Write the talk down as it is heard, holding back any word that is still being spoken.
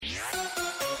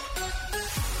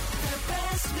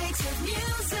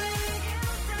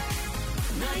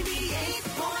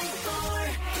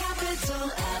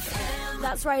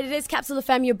That's right, it is Capsule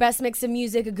FM, your best mix of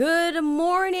music. Good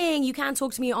morning. You can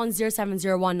talk to me on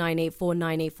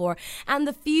 0701984984 and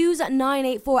the Fuse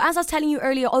 984. As I was telling you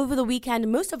earlier, over the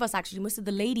weekend, most of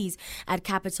the ladies at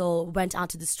Capital went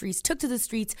out to the streets, took to the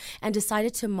streets and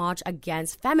decided to march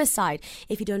against femicide.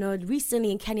 If you don't know,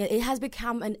 recently in Kenya, it has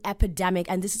become an epidemic,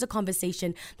 and this is a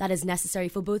conversation that is necessary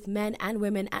for both men and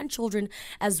women and children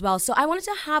as well. So I wanted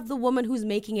to have the woman who's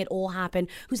making it all happen,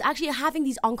 who's actually having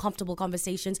these uncomfortable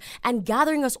conversations and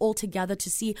gathering us all together to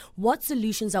see what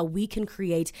solutions that we can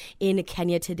create in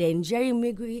Kenya today. Njeri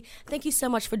Migwi, thank you so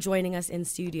much for joining us in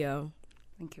studio.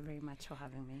 Thank you very much for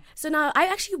having me. So now, I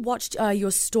actually watched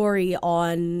your story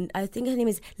on, I think her name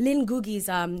is Lynn Ngugi's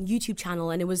YouTube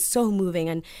channel, and it was so moving.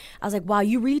 And I was like, wow,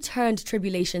 you really turned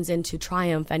tribulations into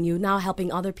triumph, and you're now helping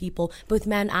other people, both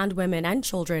men and women and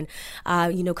children,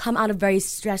 come out of very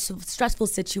stressful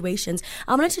situations.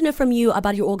 I wanted to know from you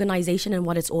about your organization and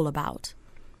what it's all about.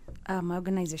 My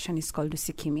organization is called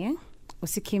Usikimye.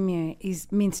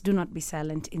 Usikimye means do not be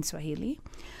silent in Swahili.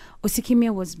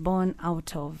 Usikimye was born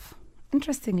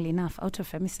interestingly enough, out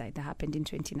of femicide that happened in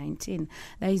 2019.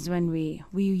 That is when we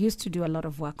used to do a lot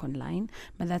of work online,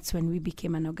 but that's when we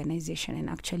became an organization and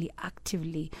actually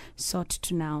actively sought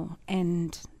to now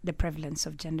end the prevalence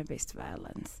of gender-based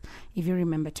violence. If you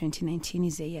remember, 2019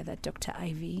 is a year that Dr.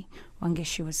 Ivy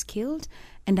Wangeshi was killed,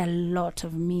 and a lot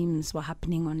of memes were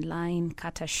happening online,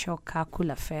 Kata Shoka,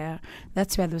 Cool Affair.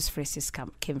 That's where those phrases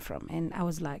came from. And I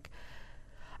was like,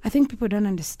 I think people don't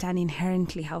understand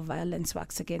inherently how violence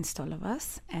works against all of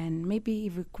us. And maybe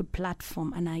if we could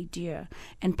platform an idea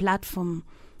and platform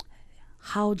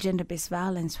how gender-based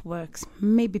violence works,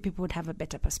 maybe people would have a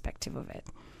better perspective of it.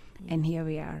 And here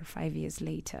we are 5 years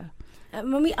later.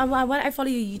 When I follow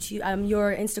your YouTube,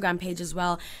 your Instagram page as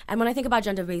well, and when I think about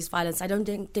gender-based violence, I don't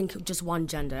think just one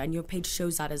gender, and your page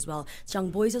shows that as well. It's young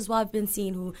boys as well I've been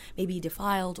seeing who may be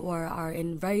defiled or are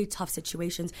in very tough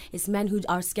situations. It's men who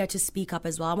are scared to speak up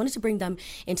as well. I wanted to bring them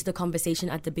into the conversation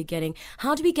at the beginning.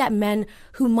 How do we get men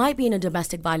who might be in a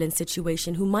domestic violence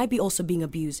situation, who might be also being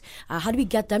abused, how do we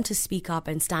get them to speak up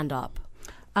and stand up?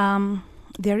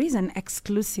 There is an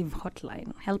exclusive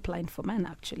helpline for men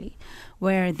actually,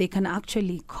 where they can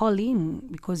actually call in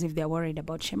because if they're worried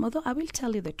about shame. Although I will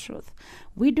tell you the truth,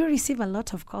 we do receive a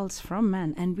lot of calls from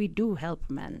men and we do help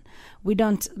men.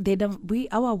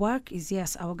 Our work is,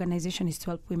 yes, our organization is to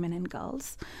help women and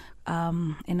girls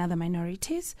and other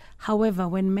minorities. However,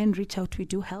 when men reach out, we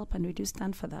do help and we do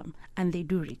stand for them, and they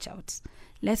do reach out.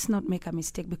 Let's not make a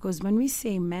mistake, because when we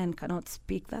say men cannot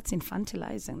speak, that's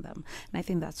infantilizing them. And I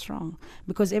think that's wrong,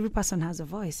 because every person has a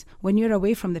voice. When you're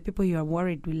away from the people you are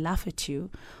worried will laugh at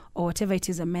you, or whatever it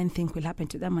is a men think will happen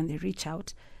to them when they reach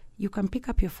out, you can pick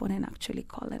up your phone and actually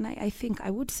call. And I think I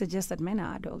would suggest that men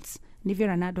are adults. And if you're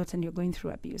an adult and you're going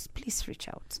through abuse, please reach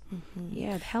out. Mm-hmm.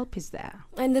 Yeah, help is there.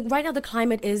 And right now the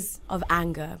climate is of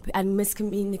anger and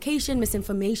miscommunication,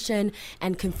 misinformation,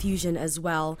 and confusion as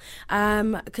well.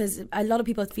 Because a lot of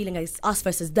people are feeling like it's us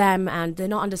versus them, and they're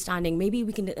not understanding. Maybe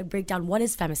we can break down what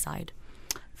is femicide.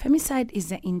 Femicide is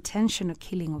the intentional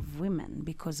killing of women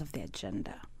because of their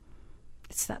gender.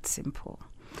 It's that simple.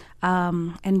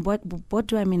 And what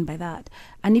do I mean by that?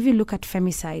 And if you look at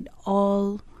femicide,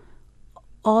 all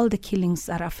the killings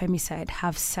that are femicide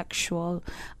have sexual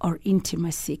or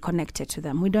intimacy connected to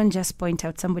them. We don't just point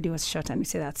out somebody was shot and we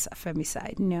say that's a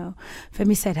femicide. No,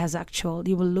 femicide has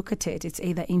you will look at it, it's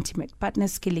either intimate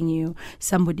partners killing you,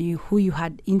 somebody who you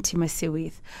had intimacy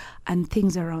with, and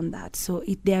things around that. So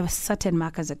there are certain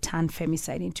markers that turn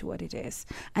femicide into what it is.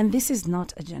 And this is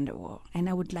not a gender war. And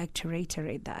I would like to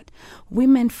reiterate that.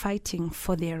 Women fighting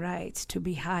for their rights to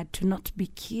be heard, to not be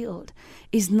killed,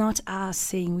 is not us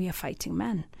saying we are fighting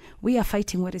men. We are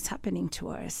fighting what is happening to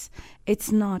us.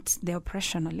 It's not the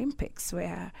oppression Olympics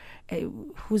where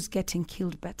who's getting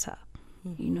killed better.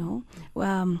 Mm-hmm. You know,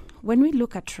 when we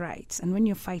look at rights and when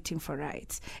you're fighting for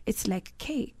rights, it's like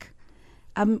cake.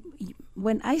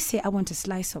 When I say I want a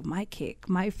slice of my cake,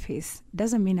 my piece,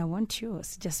 doesn't mean I want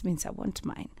yours, it just means I want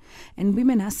mine. And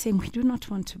women are saying we do not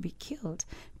want to be killed.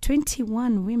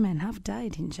 21 women have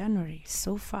died in January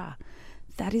so far.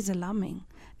 That is alarming.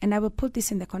 And I will put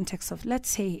this in the context of, let's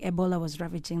say Ebola was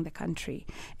ravaging the country,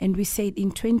 and we said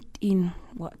in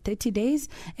 30 days,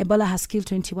 Ebola has killed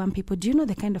 21 people. Do you know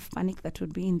the kind of panic that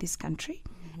would be in this country?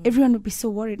 Mm-hmm. Everyone would be so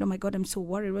worried. Oh my God, I'm so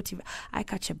worried. What if I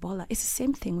catch Ebola? It's the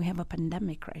same thing. We have a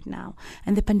pandemic right now,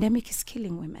 and the pandemic is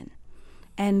killing women.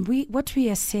 And what we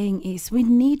are saying is we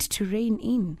need to rein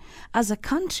in. As a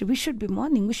country, we should be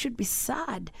mourning. We should be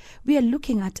sad. We are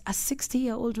looking at a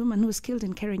 60-year-old woman who was killed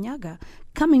in Kirinyaga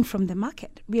coming from the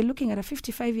market. We are looking at a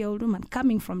 55-year-old woman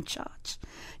coming from church.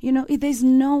 There's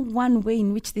no one way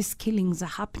in which these killings are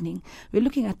happening. We're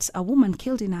looking at a woman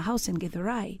killed in a house in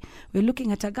Githurai. We're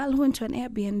looking at a girl who went to an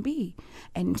Airbnb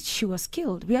and she was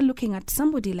killed. We are looking at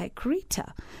somebody like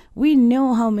Rita. We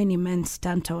know how many men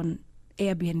stand on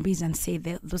Airbnbs and say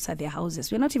those are their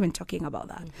houses. We're not even talking about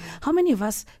that. How many of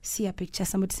us see a picture,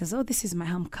 somebody says, oh, this is my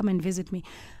home, come and visit me.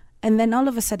 And then all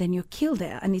of a sudden you're killed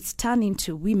there, and it's turned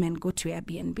into women go to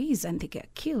Airbnbs and they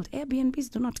get killed.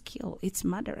 Airbnbs do not kill. It's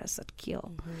murderers that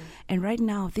kill. And right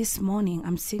now, this morning,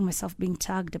 I'm seeing myself being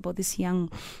tagged about this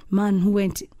young man who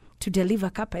went to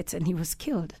deliver carpets and he was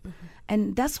killed.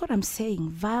 And that's what I'm saying.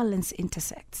 Violence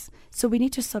intersects. So we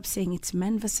need to stop saying it's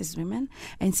men versus women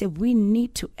and say we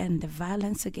need to end the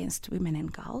violence against women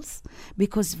and girls,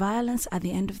 because violence at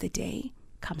the end of the day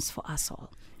comes for us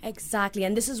all. Exactly.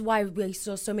 And this is why we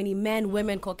saw so many men,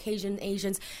 women, Caucasian,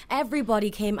 Asians,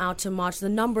 everybody came out to march. The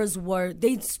numbers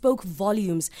they spoke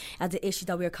volumes at the issue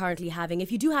that we're currently having.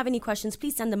 If you do have any questions,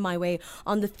 please send them my way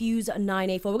on the Fuse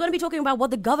 984. We're going to be talking about what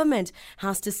the government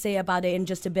has to say about it in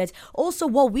just a bit. Also,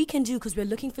 what we can do, because we're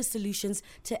looking for solutions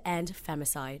to end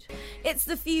femicide. It's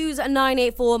the Fuse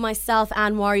 984. Myself,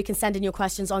 Anwar. You can send in your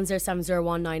questions on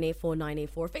 0701 984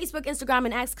 984. Facebook, Instagram,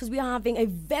 and X, because we are having a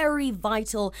very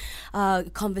vital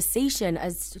conversation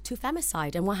as to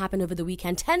femicide and what happened over the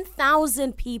weekend.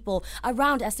 10,000 people,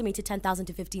 around estimated 10,000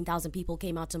 to 15,000 people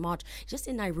came out to march just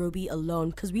in Nairobi alone,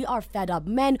 because we are fed up,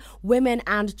 men, women,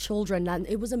 and children. And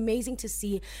it was amazing to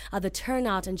see the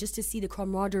turnout and just to see the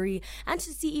camaraderie and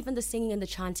to see even the singing and the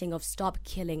chanting of "Stop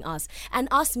Killing Us," and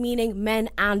us meaning men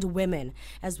and women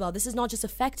as well. This is not just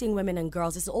affecting women and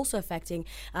girls, this is also affecting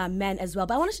men as well.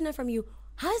 But I wanted to know from you,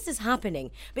 how is this happening?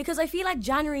 Because I feel like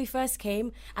January 1st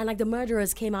came and like the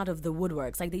murderers came out of the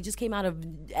woodworks. Like they just came out of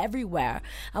everywhere.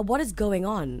 What is going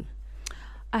on?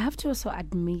 I have to also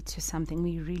admit to something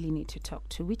we really need to talk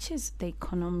to, which is the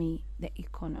economy.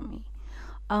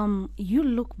 You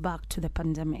look back to the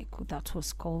pandemic that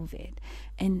was COVID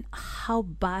and how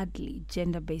badly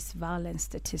gender-based violence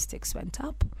statistics went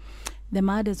up. The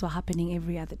murders were happening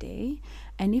every other day.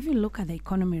 And if you look at the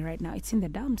economy right now, it's in the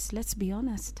dumps, let's be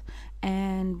honest.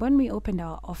 And when we opened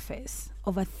our office,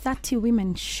 over 30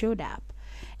 women showed up,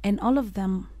 and all of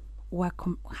them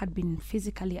had been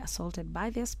physically assaulted by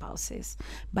their spouses,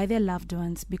 by their loved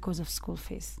ones, because of school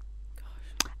fees.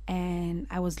 And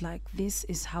I was like, this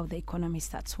is how the economy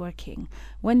starts working.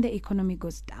 When the economy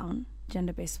goes down,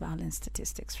 gender-based violence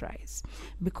statistics rise,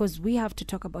 because we have to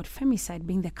talk about femicide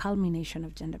being the culmination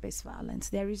of gender-based violence.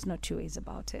 There is no two ways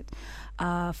about it.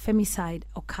 Femicide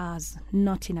occurs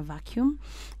not in a vacuum.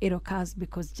 It occurs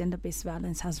because gender-based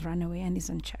violence has run away and is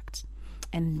unchecked.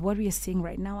 And what we are seeing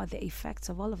right now are the effects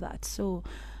of all of that. So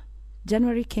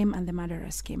January came and the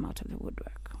murderers came out of the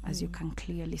woodwork, as you can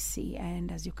clearly see,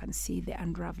 and as you can see the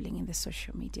unraveling in the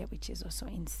social media, which is also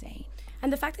insane.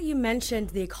 And the fact that you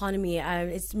mentioned the economy,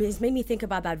 it's made me think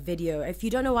about that video. If you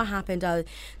don't know what happened,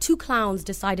 two clowns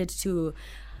decided to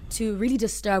really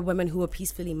disturb women who were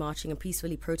peacefully marching and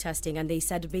peacefully protesting, and they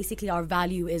said basically our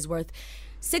value is worth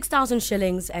 6,000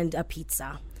 shillings and a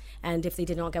pizza. And if they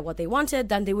did not get what they wanted,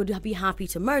 then they would be happy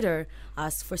to murder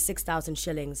us for 6,000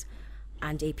 shillings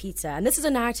and a pizza. And this is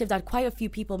a narrative that quite a few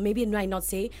people maybe might not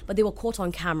say, but they were caught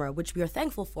on camera, which we are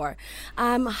thankful for.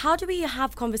 How do we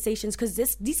have conversations? Because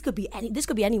this could be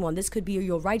anyone. This could be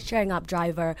your ride-sharing app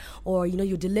driver, or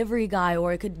your delivery guy,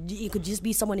 or it could just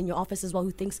be someone in your office as well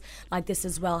who thinks like this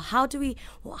as well. How do we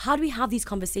have these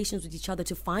conversations with each other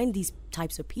to find these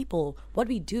types of people? What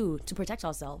do we do to protect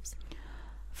ourselves?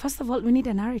 First of all, we need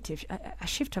a narrative, a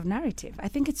shift of narrative. I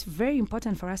think it's very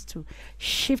important for us to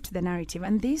shift the narrative.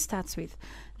 And this starts with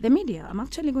the media. I'm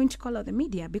actually going to call out the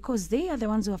media, because they are the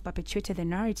ones who have perpetuated the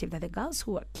narrative that the girls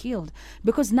who were killed,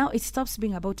 because now it stops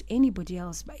being about anybody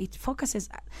else, but it focuses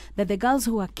that the girls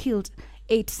who were killed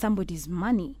ate somebody's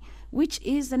money, which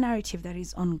is the narrative that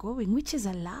is ongoing, which is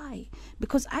a lie.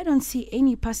 Because I don't see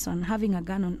any person having a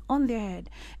gun on their head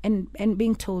and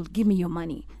being told, give me your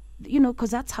money. Because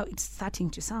that's how it's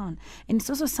starting to sound. And it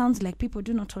also sounds like people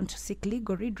do not want to seek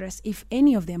legal redress if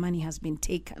any of their money has been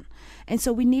taken. And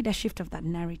so we need a shift of that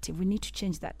narrative. We need to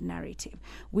change that narrative.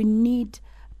 We need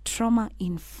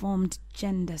trauma-informed,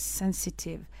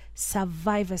 gender-sensitive,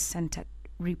 survivor-centered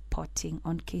reporting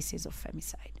on cases of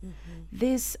femicide.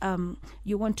 This,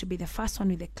 you want to be the first one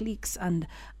with the clicks and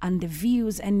the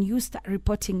views, and you start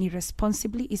reporting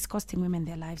irresponsibly, is costing women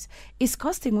their lives. It's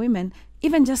costing women,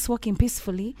 even just walking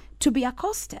peacefully, to be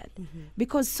accosted.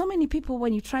 Because so many people,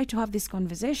 when you try to have this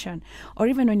conversation, or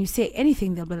even when you say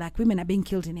anything, they'll be like, women are being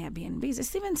killed in Airbnbs.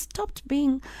 It's even stopped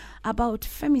being about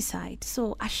femicide.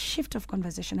 So a shift of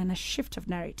conversation and a shift of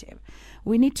narrative.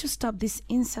 We need to stop this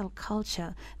incel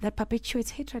culture that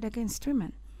perpetuates hatred against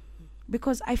women.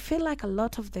 Because I feel like a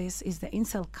lot of this is the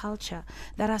incel culture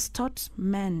that has taught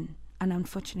men, and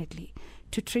unfortunately,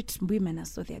 to treat women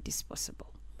as though they are disposable.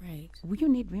 Right. You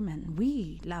need women.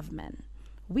 We love men.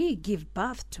 We give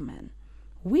birth to men.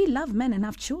 We love men and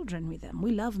have children with them.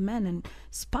 We love men and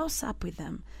spouse up with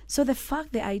them. So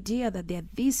the idea that there are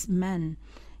these men,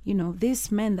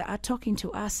 these men that are talking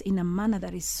to us in a manner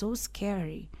that is so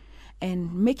scary,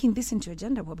 and making this into a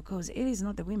gender war, because it is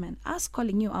not the women. Us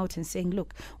calling you out and saying,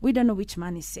 look, we don't know which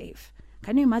man is safe.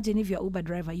 Can you imagine if you're an Uber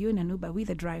driver, you're in an Uber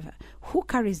with a driver who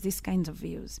carries these kinds of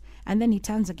views, and then he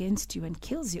turns against you and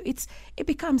kills you? It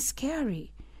becomes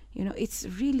scary. It's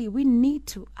really, we need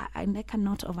to, and I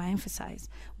cannot overemphasize,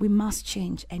 we must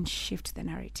change and shift the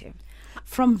narrative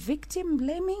from victim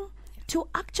blaming to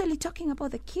actually talking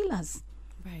about the killers.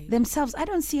 Right. Themselves. I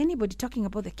don't see anybody talking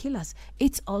about the killers.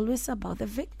 It's always about the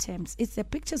victims. It's the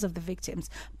pictures of the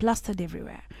victims plastered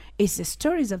everywhere. It's the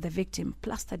stories of the victim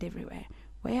plastered everywhere.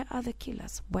 Where are the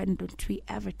killers? Why don't we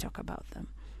ever talk about them?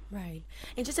 Right.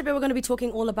 In just a bit, we're going to be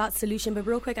talking all about solution. But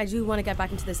real quick, I do want to get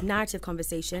back into this narrative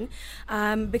conversation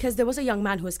because there was a young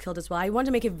man who was killed as well. I want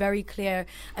to make it very clear.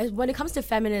 When it comes to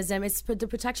feminism, it's the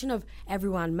protection of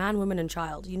everyone, man, woman, and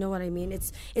child. You know what I mean?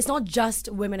 It's not just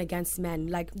women against men.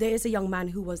 Like, there is a young man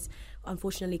who was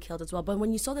unfortunately killed as well. But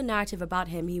when you saw the narrative about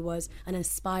him, he was an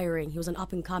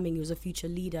up and coming, he was a future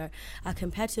leader,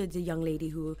 compared to the young lady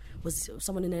who was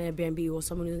someone in an Airbnb or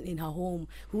someone in her home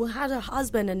who had a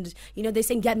husband, and they're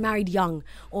saying get married young,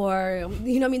 or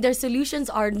their solutions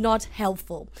are not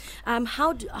helpful.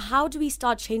 How do we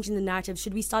start changing the narrative?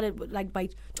 Should we start it by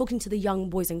talking to the young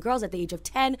boys and girls at the age of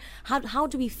 10? How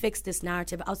do we fix this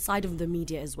narrative outside of the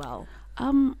media as well?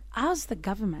 As the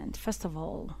government, first of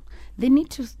all, they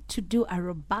need to do a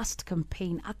robust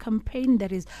campaign, a campaign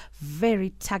that is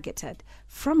very targeted,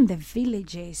 from the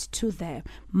villages to the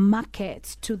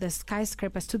markets, to the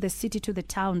skyscrapers, to the city, to the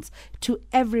towns, to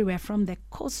everywhere, from the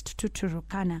coast to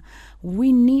Turkana.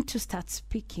 We need to start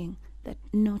speaking that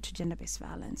no to gender-based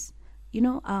violence.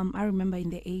 I remember in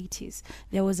the 80s,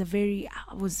 I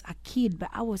was a kid, but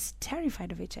I was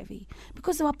terrified of HIV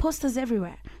because there were posters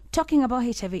everywhere talking about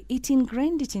HIV. It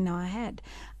ingrained it in our head.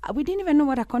 We didn't even know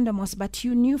what a condom was, but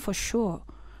you knew for sure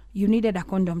you needed a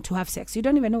condom to have sex. You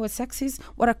don't even know what sex is,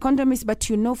 what a condom is, but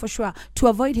you know for sure to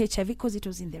avoid HIV because it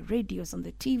was in the radios, on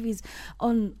the TVs,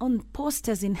 on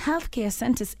posters, in healthcare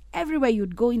centers, everywhere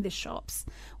you'd go, in the shops.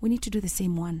 We need to do the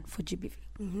same one for GBV.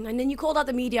 Mm-hmm. And then you called out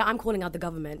the media. I'm calling out the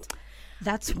government.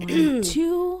 That's one.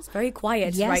 Two. It's very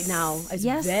quiet right now. It's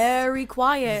yes. very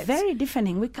quiet. Very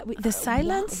deafening. The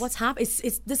silence. What's happening?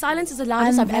 It's the silence is the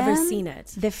loudest I've ever seen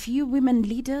it. The few women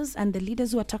leaders and the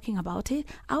leaders who are talking about it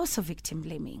are also victim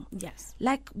blaming. Yes.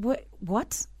 Like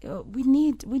what? We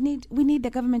need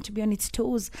the government to be on its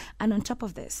toes and on top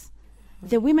of this. Mm-hmm.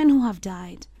 The women who have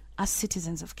died as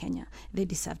citizens of Kenya, they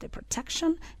deserve the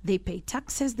protection. They pay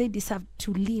taxes. They deserve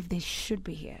to live. They should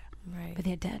be here. Right. But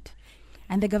they're dead.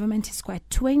 And the government is quiet.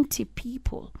 20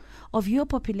 people of your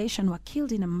population were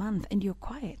killed in a month and you're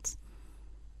quiet,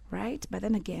 right? But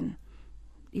then again,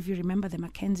 if you remember the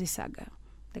Mackenzie saga,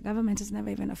 the government has never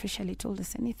even officially told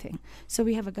us anything. So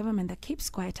we have a government that keeps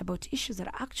quiet about issues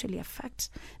that actually affect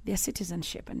their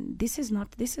citizenship. And this is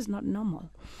not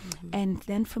normal. Mm-hmm. And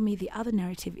then for me, the other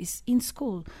narrative is in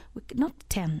school, not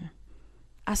 10.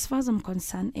 As far as I'm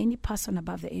concerned, any person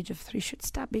above the age of 3 should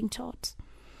start being taught.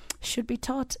 Should be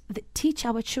taught, teach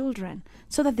our children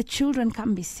so that the children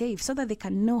can be safe, so that they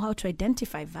can know how to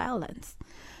identify violence.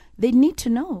 They need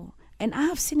to know. And I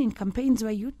have seen in campaigns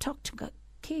where you talk to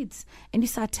kids and you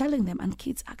start telling them, and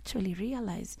kids actually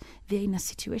realize they're in a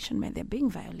situation where they're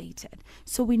being violated.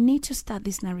 So we need to start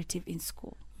this narrative in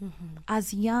school. Mm-hmm.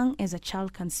 As young as a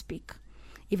child can speak.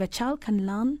 If a child can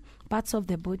learn parts of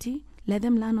their body, let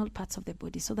them learn all parts of their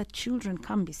body so that children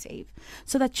can be safe,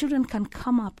 so that children can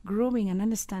come up growing and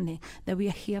understanding that we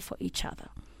are here for each other,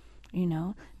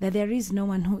 that there is no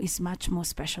one who is much more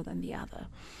special than the other.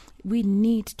 We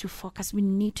need to focus. We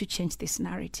need to change this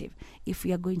narrative if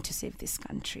we are going to save this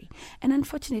country. And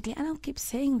unfortunately, and I'll keep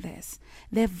saying this,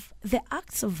 the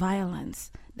acts of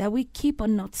violence that we keep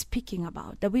on not speaking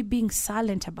about, that we're being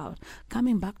silent about,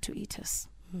 coming back to eat us.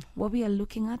 What we are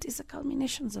looking at is the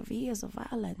culminations of years of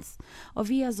violence, of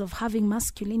years of having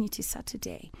masculinity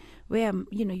Saturday, where,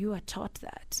 you are taught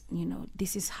that,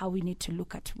 this is how we need to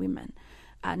look at women.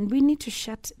 And we need to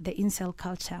shut the incel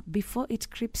culture before it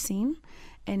creeps in,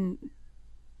 and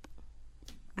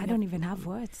I don't even have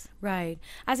words. Right.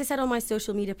 As I said on my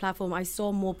social media platform, I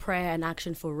saw more prayer and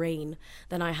action for rain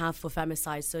than I have for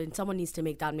femicide. So someone needs to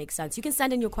make that make sense. You can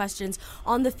send in your questions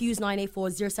on the Fuse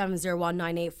 984 0701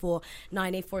 984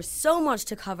 984. So much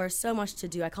to cover, so much to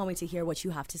do. I can't wait to hear what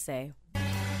you have to say.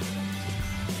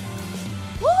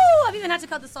 Woo! I've even had to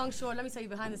cut the song short. Let me tell you,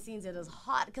 behind the scenes, it is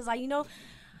hot because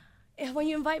when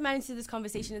you invite men into this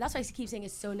conversation, and that's why I keep saying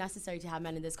it's so necessary to have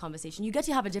men in this conversation, you get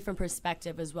to have a different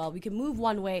perspective as well. We can move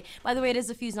one way. By the way, it is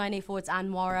the Fuse 984. It's Anne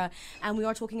Mora, and we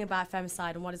are talking about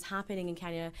femicide and what is happening in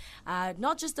Kenya.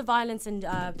 Not just the violence and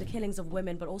the killings of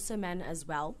women, but also men as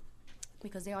well,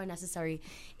 because they are necessary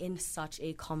in such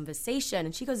a conversation.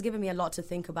 And Chico's given me a lot to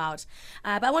think about.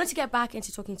 But I wanted to get back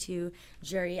into talking to you,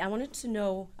 Njeri. I wanted to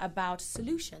know about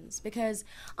solutions, because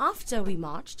after we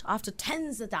marched, after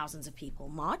tens of thousands of people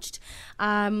marched,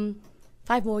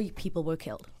 5 more people were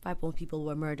killed. 5 more people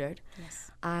were murdered.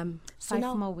 Yes. So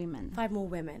 5 more women. 5 more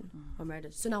women were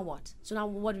murdered. So now what? So now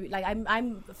what do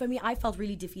we, for me, I felt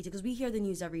really defeated because we hear the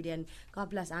news every day, and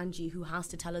God bless Angie, who has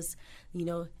to tell us,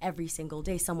 every single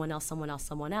day, someone else.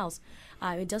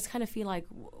 It does kind of feel like,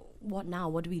 what now?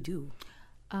 What do we do?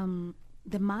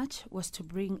 The march was to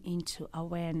bring into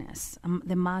awareness.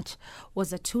 The march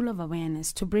was a tool of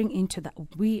awareness to bring into that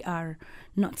we are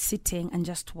not sitting and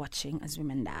just watching as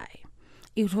women die.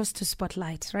 It was to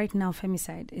spotlight. Right now,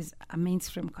 femicide is a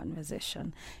mainstream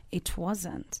conversation. It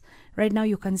wasn't. Right now,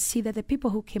 you can see that the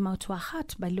people who came out were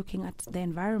hurt by looking at the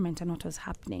environment and what was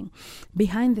happening.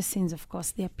 Behind the scenes, of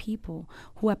course, there are people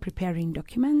who are preparing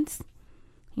documents,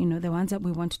 the ones that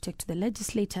we want to take to the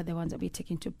legislature, the ones that we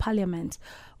take into parliament.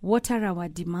 What are our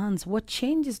demands? What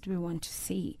changes do we want to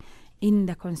see in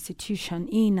the constitution,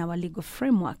 in our legal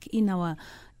framework, in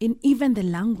even the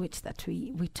language that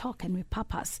we talk and we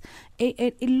purpose?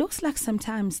 It looks like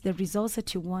sometimes the results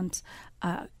that you want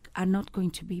are not going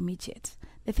to be immediate.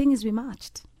 The thing is, we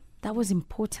marched. That was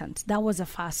important. That was a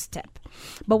first step.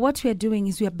 But what we are doing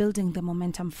is we are building the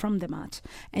momentum from the march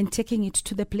and taking it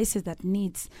to the places that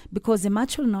needs, because the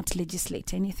march will not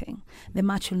legislate anything. The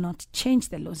march will not change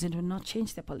the laws. It will not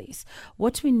change the police.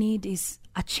 What we need is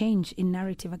a change in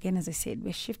narrative. Again, as I said,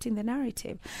 we're shifting the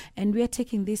narrative, and we are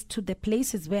taking this to the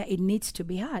places where it needs to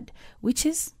be heard, which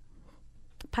is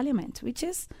parliament, which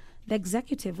is the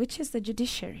executive, which is the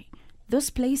judiciary. Those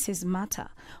places matter.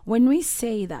 When we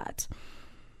say that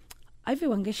Ivy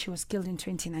Wangeshi was killed in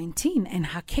 2019 and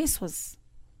her case was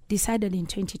decided in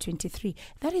 2023,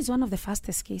 that is one of the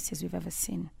fastest cases we've ever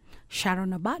seen.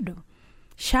 Sharon Obado.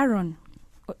 Sharon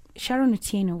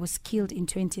Otieno was killed in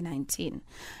 2019.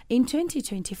 In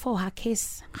 2024, her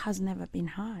case has never been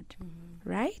heard,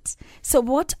 right? So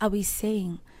what are we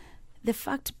saying? The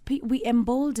fact we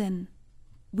embolden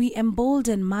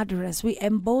murderers, we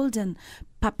embolden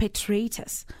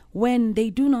perpetrators when they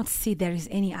do not see there is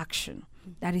any action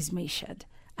that is measured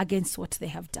against what they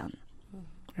have done,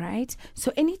 right?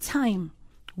 So anytime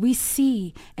we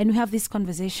see and we have these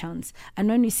conversations, and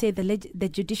when we say the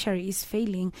judiciary is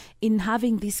failing in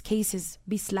having these cases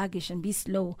be sluggish and be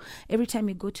slow, every time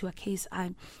you go to a case,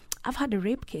 I've had a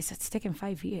rape case that's taken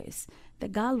 5 years. The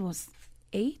girl was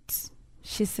 8,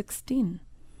 she's 16.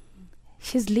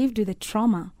 She's lived with the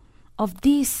trauma of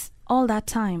this all that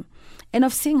time, and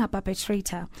of seeing her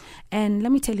perpetrator. And let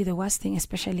me tell you, the worst thing,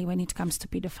 especially when it comes to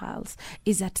pedophiles,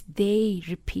 is that they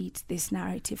repeat this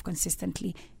narrative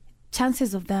consistently.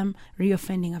 Chances of them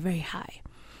reoffending are very high.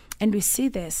 And we see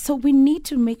this. So we need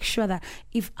to make sure that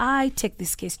if I take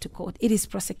this case to court, it is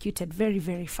prosecuted very,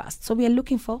 very fast. So we are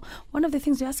looking for, one of the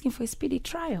things we're asking for is speedy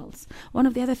trials. One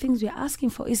of the other things we're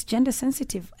asking for is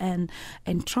gender-sensitive and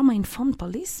trauma-informed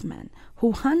policemen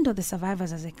who handle the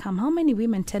survivors as they come. How many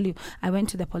women tell you, I went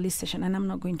to the police station and I'm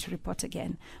not going to report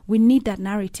again? We need that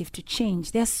narrative to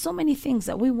change. There are so many things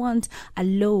that we want a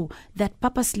law that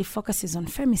purposely focuses on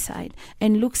femicide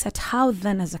and looks at how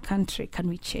then as a country can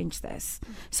we change this.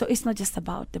 So it's not just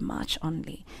about the march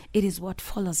only. It is what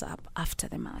follows up after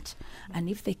the march. And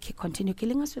if they continue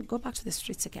killing us, we'll go back to the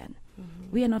streets again.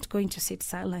 We are not going to sit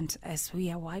silent as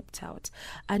we are wiped out.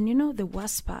 And the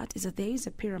worst part is that there is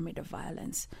a pyramid of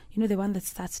violence. The one that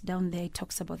starts down there, it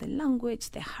talks about the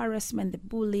language, the harassment, the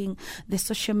bullying, the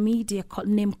social media,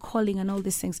 name calling and all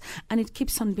these things. And it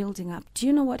keeps on building up. Do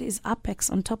you know what is apex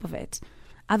on top of it?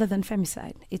 Other than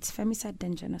femicide. It's femicide,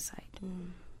 then genocide.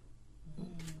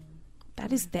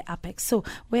 That is the apex. So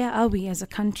where are we as a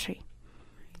country?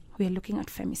 we are looking at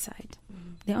femicide.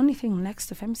 The only thing next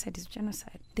to femicide is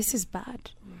genocide. This is bad.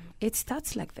 It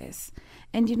starts like this.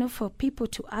 And, you know, for people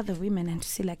to other women and to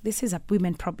say, like, this is a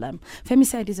women problem.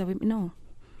 Femicide is a women. No,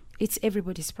 it's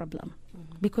everybody's problem.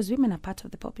 Because women are part of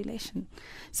the population.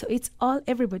 So it's all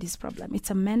everybody's problem.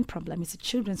 It's a men problem. It's a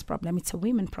children's problem. It's a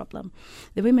women problem.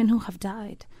 The women who have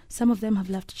died, some of them have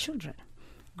left children,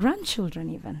 grandchildren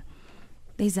even.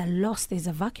 There's a loss. There's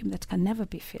a vacuum that can never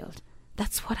be filled.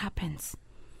 That's what happens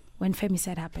when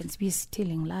femicide happens. We're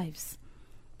stealing lives.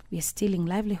 We're stealing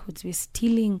livelihoods. We're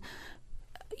stealing,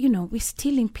 we're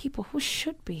stealing people who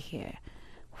should be here.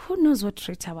 Who knows what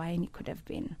Rita Waini could have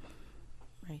been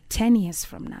 10 years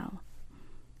from now?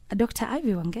 A Dr.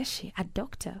 Ivy Wangeshi, a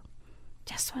doctor,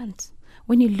 just once.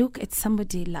 When you look at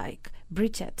somebody like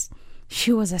Bridget,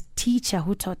 she was a teacher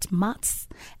who taught maths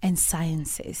and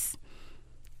sciences.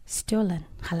 Stolen.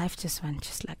 Her life just went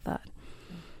just like that.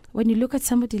 When you look at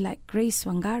somebody like Grace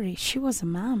Wangari, she was a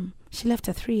mom. She left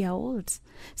a 3-year-old.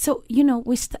 So,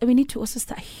 we need to also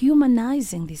start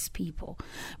humanizing these people.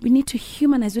 We need to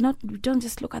humanize. We don't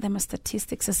just look at them as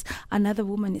statistics, as another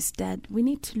woman is dead. We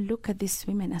need to look at these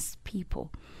women as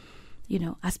people,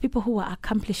 as people who were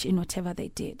accomplished in whatever they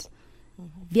did.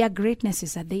 Their greatness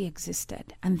is that they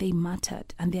existed and they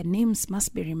mattered and their names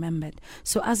must be remembered.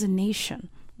 So as a nation,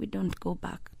 we don't go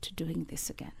back to doing this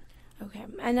again. Okay,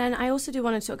 and then I also do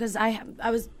want to talk, because I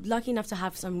was lucky enough to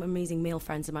have some amazing male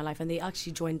friends in my life, and they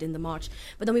actually joined in the march.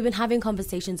 But then we've been having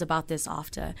conversations about this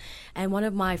after, and one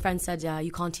of my friends said,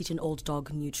 you can't teach an old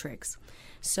dog new tricks.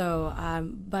 So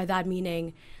by that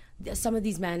meaning, some of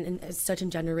these men in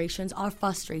certain generations are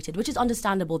frustrated, which is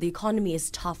understandable. The economy is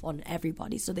tough on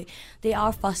everybody, so they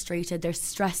are frustrated. They're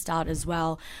stressed out as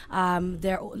well. And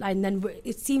then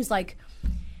it seems like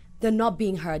they're not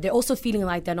being heard. They're also feeling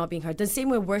like they're not being heard. The same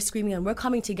way we're screaming and we're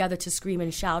coming together to scream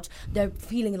and shout, they're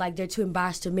feeling like they're too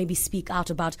embarrassed to maybe speak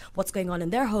out about what's going on in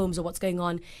their homes or what's going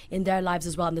on in their lives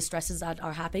as well, and the stresses that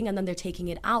are happening, and then they're taking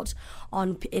it out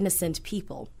on innocent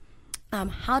people.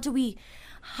 I'm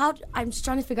just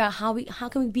trying to figure out how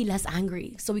can we be less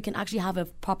angry so we can actually have a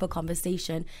proper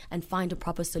conversation and find a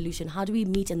proper solution. How do we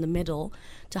meet in the middle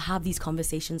to have these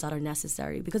conversations that are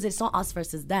necessary? Because it's not us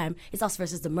versus them, it's us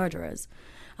versus the murderers.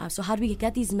 So how do we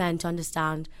get these men to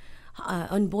understand,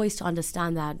 and boys to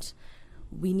understand that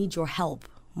we need your help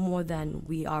more than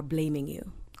we are blaming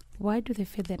you? Why do they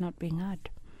feel they're not being heard?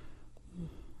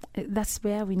 That's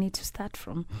where we need to start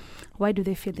from. Why do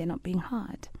they feel they're not being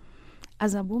heard?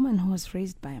 As a woman who was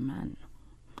raised by a man,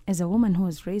 as a woman who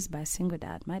was raised by a single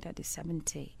dad, my dad is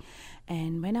 70.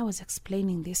 And when I was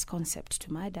explaining this concept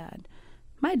to my dad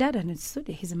understood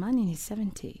it. He's a man in his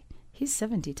 70. He's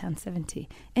 70, turned 70.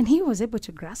 And he was able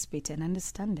to grasp it and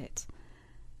understand it.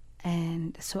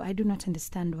 And so I do not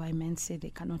understand why men say they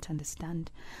cannot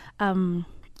understand.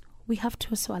 We have to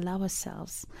also allow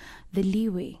ourselves the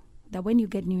leeway that when you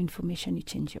get new information, you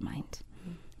change your mind.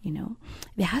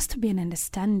 There has to be an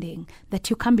understanding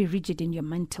that you can't be rigid in your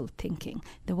mental thinking.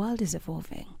 The world is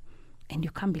evolving and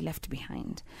you can't be left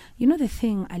behind. The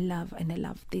thing I love, and I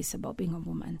love this about being a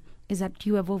woman, is that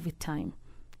you evolve with time.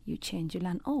 You change, you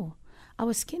learn,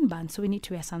 our skin burns, so we need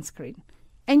to wear sunscreen.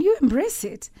 And you embrace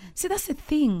it. See, that's the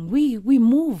thing. We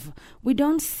move. We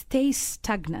don't stay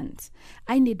stagnant.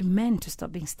 I need men to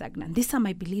stop being stagnant. These are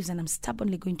my beliefs and I'm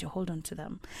stubbornly going to hold on to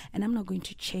them. And I'm not going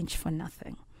to change for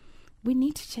nothing. We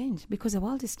need to change because the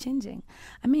world is changing.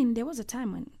 I mean, there was a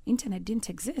time when internet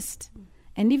didn't exist.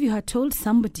 And if you had told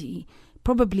somebody,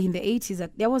 probably in the 80s,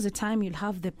 that there was a time you'll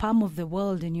have the palm of the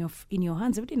world in your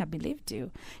hands, they wouldn't have believed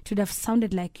you. It would have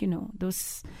sounded like,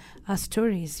 those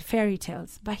stories, fairy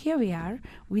tales. But here we are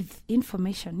with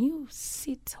information. You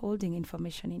sit holding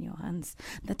information in your hands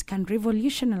that can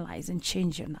revolutionize and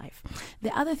change your life.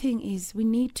 The other thing is we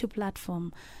need to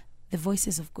platform the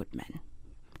voices of good men.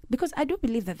 Because I do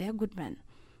believe that there are good men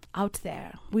out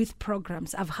there with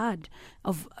programs. I've heard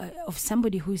of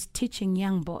somebody who's teaching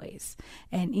young boys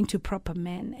and into proper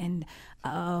men. And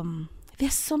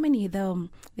there's so many.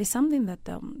 There's something that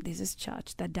there's this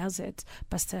church that does it,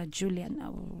 Pastor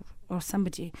Julian or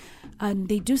somebody, and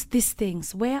they do these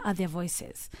things. Where are their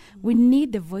voices? We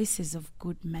need the voices of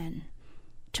good men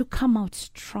to come out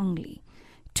strongly,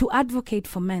 to advocate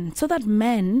for men, so that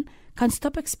men can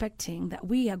stop expecting that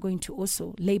we are going to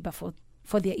also labor for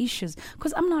their issues.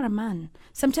 Because I'm not a man.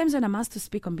 Sometimes when I'm asked to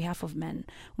speak on behalf of men,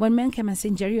 when men come and say,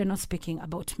 Njeri, you're not speaking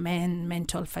about men,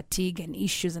 mental fatigue and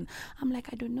issues, and I'm like,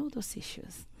 I don't know those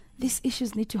issues. These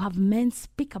issues need to have men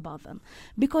speak about them.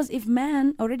 Because if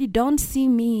men already don't see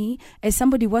me as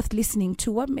somebody worth listening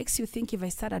to, what makes you think if I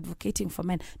start advocating for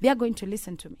men, they are going to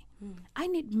listen to me? I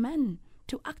need men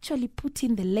to actually put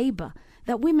in the labor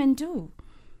that women do.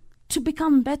 to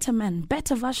become better men,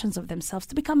 better versions of themselves,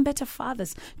 to become better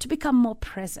fathers, to become more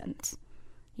present,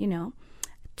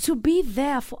 to be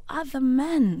there for other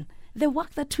men. The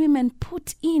work that women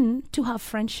put in to have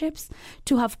friendships,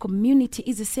 to have community,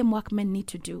 is the same work men need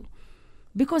to do.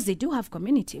 Because they do have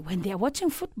community. When they are watching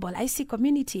football, I see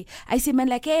community. I see men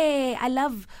like, hey, I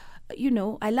love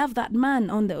that man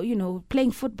on the,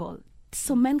 playing football.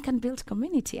 So men can build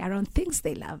community around things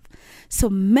they love. So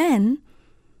men,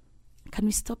 can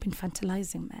we stop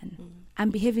infantilizing men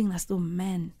and behaving as though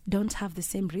men don't have the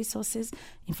same resources?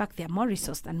 In fact, they are more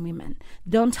resourced than women.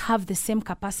 Don't have the same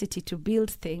capacity to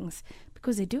build things,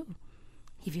 because they do.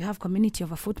 If you have community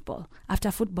over football,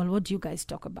 after football, what do you guys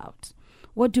talk about?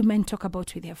 What do men talk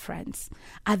about with their friends?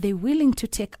 Are they willing to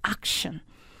take action?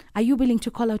 Are you willing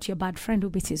to call out your bad friend who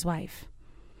beats his wife?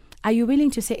 Are you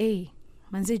willing to say, hey,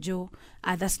 Manze Joe,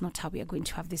 that's not how we are going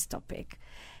to have this topic?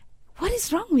 What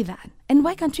is wrong with that? And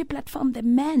why can't we platform the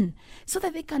men so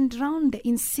that they can drown the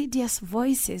insidious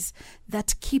voices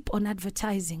that keep on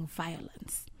advertising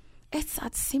violence? It's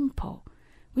that simple.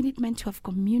 We need men to have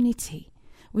community.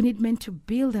 We need men to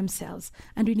build themselves,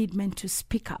 and we need men to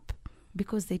speak up,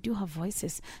 because they do have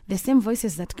voices, the same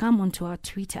voices that come onto our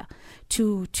Twitter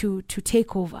to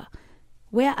take over.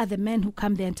 Where are the men who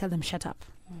come there and tell them, shut up?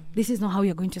 This is not how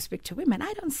you're going to speak to women.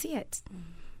 I don't see it.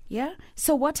 Yeah?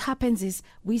 So what happens is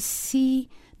we see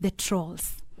the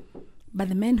trolls, but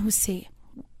the men who say,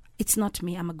 it's not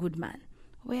me, I'm a good man.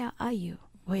 Where are you?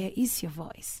 Where is your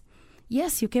voice?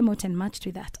 Yes, you came out and marched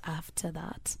with that. After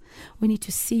that, we need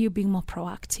to see you being more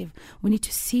proactive. We need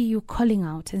to see you calling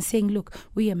out and saying, look,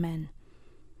 we are men.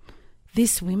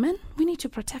 These women, we need to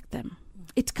protect them.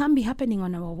 It can't be happening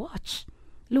on our watch.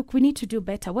 Look, we need to do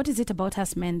better. What is it about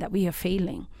us men that we are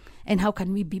failing? And how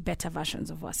can we be better versions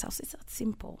of ourselves? It's that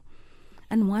simple.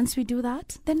 And once we do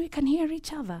that, then we can hear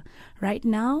each other. Right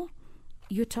now,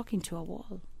 you're talking to a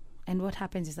wall. And what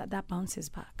happens is that bounces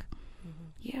back.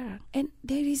 Yeah. And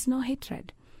there is no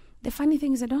hatred. The funny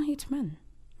thing is I don't hate men.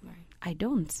 Right. I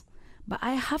don't. But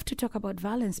I have to talk about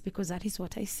violence because that is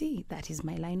what I see. That is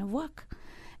my line of work.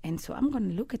 And so I'm going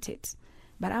to look at it.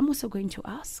 But I'm also going to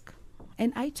ask.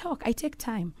 And I talk. I take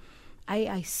time.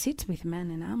 I sit with men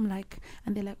and I'm like,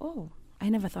 and they're like, oh, I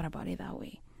never thought about it that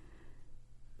way.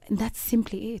 And that's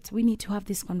simply it. We need to have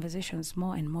these conversations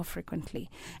more and more frequently.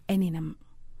 And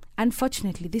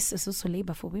unfortunately, this is also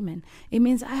labor for women. It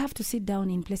means I have to sit down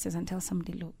in places and tell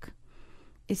somebody, look,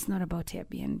 it's not about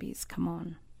Airbnbs. Come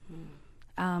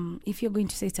on. If you're going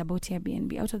to say it's about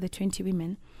Airbnb, out of the 20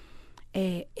 women,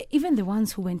 even the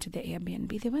ones who went to the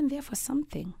Airbnb, they went there for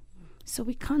something. So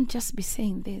we can't just be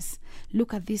saying this.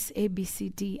 Look at this A, B, C,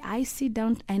 D. I sit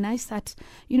down and I start,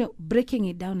 breaking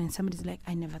it down, and somebody's like,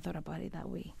 I never thought about it that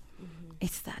way.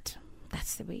 It's that.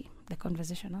 That's the way the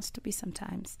conversation has to be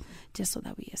sometimes, just so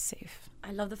that we are safe.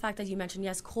 I love the fact that you mentioned,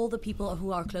 yes, call the people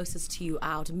who are closest to you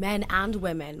out, men and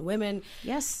women. Women,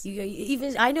 yes.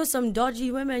 Even I know some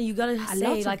dodgy women. You gotta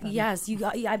say, like, yes,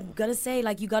 I'm gonna say,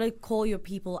 like, you gotta call your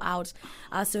people out.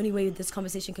 That's the only way this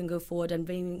conversation can go forward. And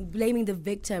blaming the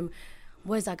victim,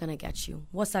 where's that going to get you?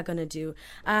 What's that going to do?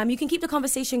 You can keep the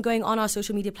conversation going on our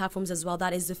social media platforms as well.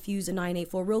 That is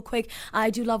Diffuse984. Real quick,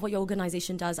 I do love what your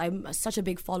organization does. I'm such a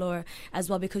big follower as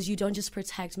well, because you don't just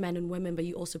protect men and women, but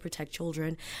you also protect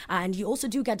children. And you also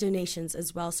do get donations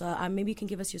as well. So maybe you can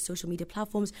give us your social media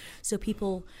platforms so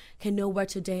people can know where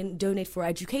to donate for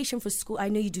education, for school. I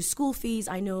know you do school fees.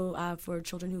 I know for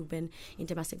children who've been in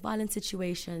domestic violence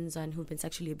situations and who've been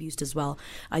sexually abused as well.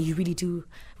 You really do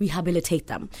rehabilitate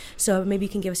them. So maybe you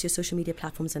can give us your social media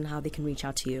platforms and how they can reach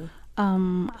out to you.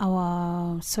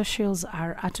 Our socials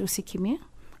are at Usikimia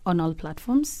on all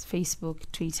platforms, Facebook,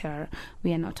 Twitter.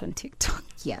 We are not on TikTok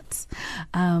yet.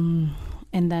 And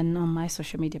then on my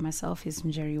social media myself is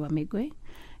Njeri Migwi.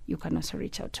 You can also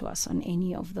reach out to us on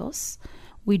any of those.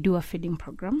 We do a feeding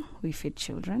program. We feed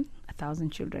children, 1,000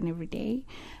 children every day.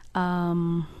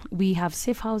 We have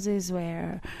safe houses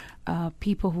where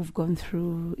people who've gone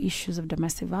through issues of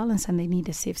domestic violence and they need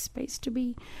a safe space to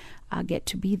be, get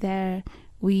to be there.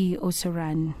 We also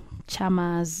run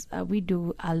chamas. We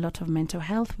do a lot of mental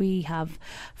health. We have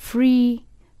free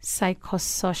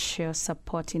psychosocial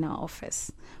support in our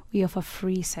office. We offer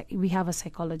free, we have a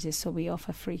psychologist, so we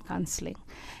offer free counseling.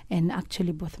 And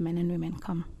actually both men and women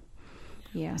come.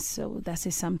 Yeah, so that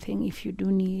is something. If you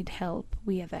do need help,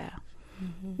 we are there.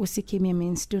 Usikimia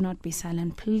means do not be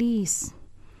silent. Please,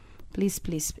 please,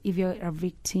 please, if you're a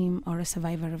victim or a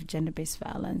survivor of gender-based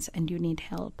violence and you need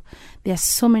help, there are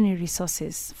so many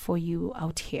resources for you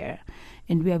out here,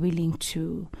 and we are willing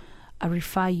to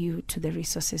refer you to the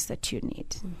resources that you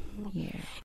need. Yeah.